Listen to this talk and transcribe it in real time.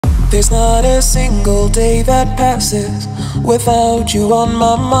There's not a single day that passes without you on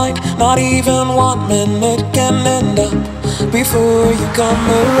my mind. Not even 1 minute can end up before you come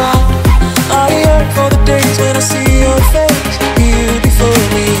around. I yearn for the days when I see your face here before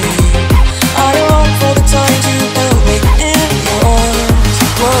me. I long for the times you held me in your arms.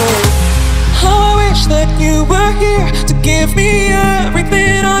 Whoa. How I wish that you were here to give me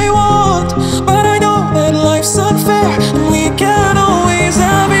everything I want. But I know that life's unfair and we can't always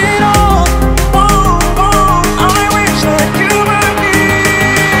have it all. Whoa, whoa, I wish that you were here.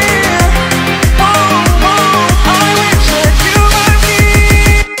 Whoa, whoa, I wish that you were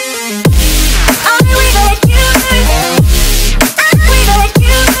here. I wish that you were here. I wish that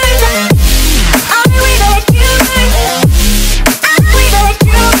you were here. I wish that you were here. I wish that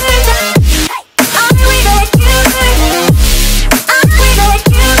you were here. I wish that you were here. I wish that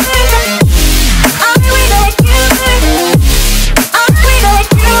you were here. I wish that you were here. I wish that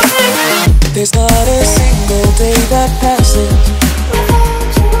you were here. There's not a single day that passes,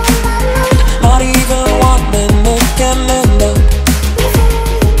 not even 1 minute can end up.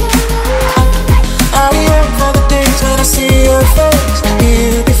 I yearn for the days when I see your face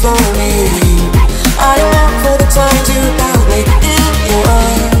here before me. I long for the times you held me in your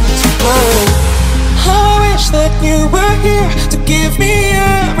arms. Whoa. How I wish that you were here to give me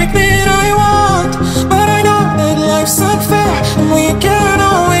everything I want. But I know that life's unfair and we can't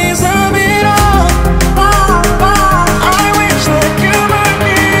always have it all. Whoa, whoa, I wish that you were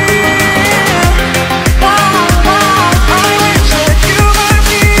here. Whoa, whoa, I wish that you were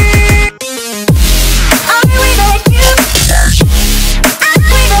here. I wish that you were here.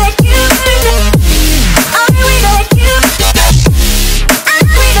 I wish that you were here. I wish that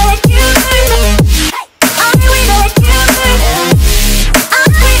you were here. I wish that you were here. I wish that you were here. I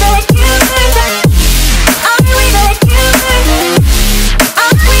wish that you were here. I wish that you were here. I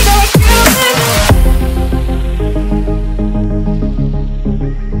wish that you were here.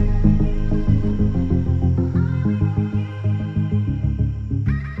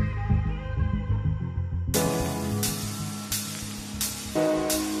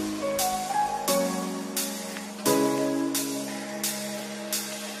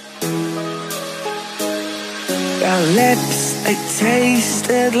 Your lips, they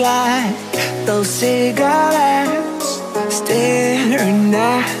tasted like those cigarettes. Staring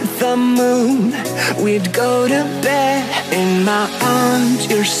at the moon, we'd go to bed. In my arms,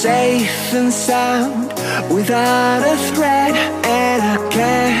 you're safe and sound, without a threat. And I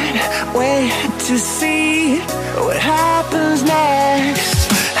can't wait to see what happens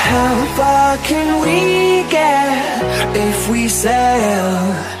next. How far can we get if we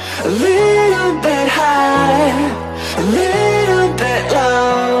sail a little bit high, a little bit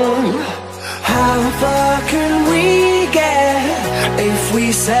low? How far can we get if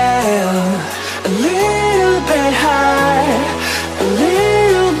we sail a little bit high, a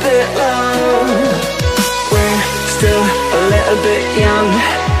little bit low? We're still a little bit young,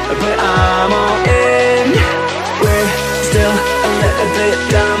 but I'm all in. We're still a little bit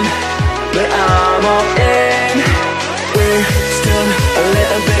dumb, but I'm all in. We're still a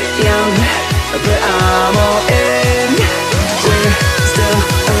little bit young, but I'm all in. We're still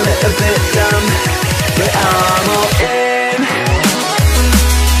a little bit dumb, but I'm all in.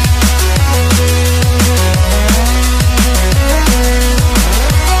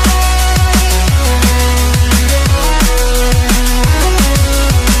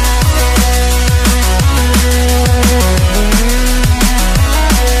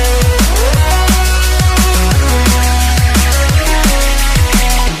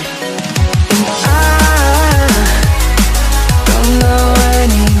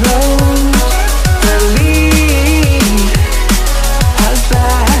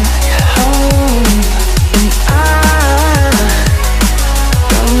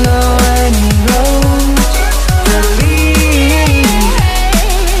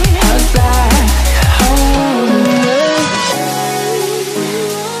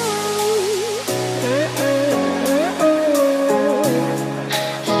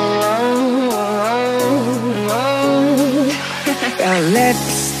 Your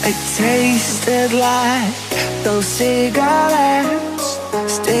lips, they tasted like those cigarettes.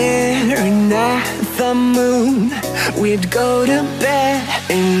 Staring at the moon, we'd go to bed.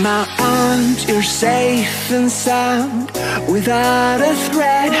 In my arms, you're safe and sound, without a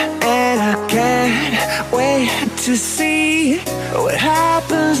threat. And I can't wait to see what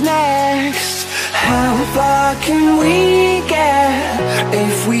happens next. How far can we get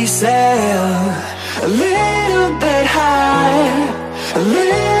if we sail a little bit high, a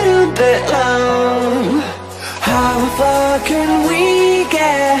little bit low? How far can we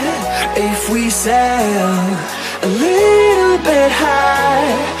get a little bit high,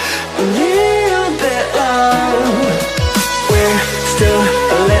 a little bit low. We're still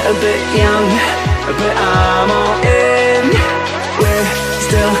a little bit young, but I'm all in. We're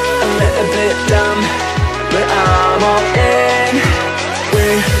still a little bit dumb, but I'm all in.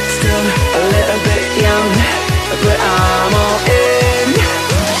 We're still a little bit young, but I'm all in.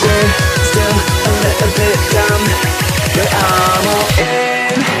 We're still a little bit dumb, but I'm all in.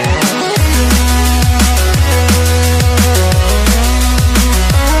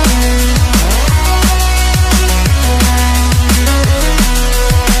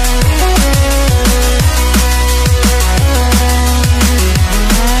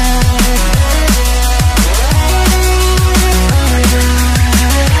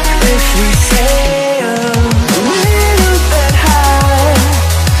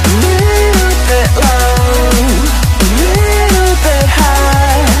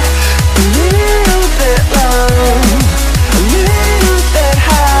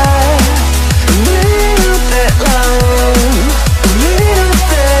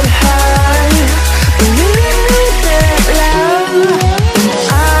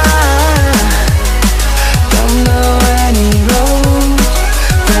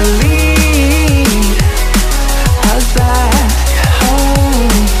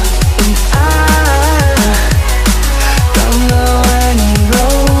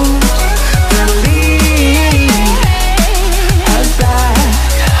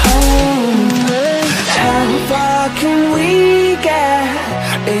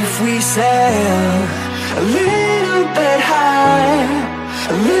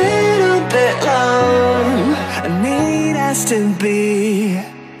 To be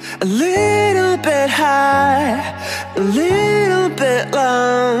a little bit high, a little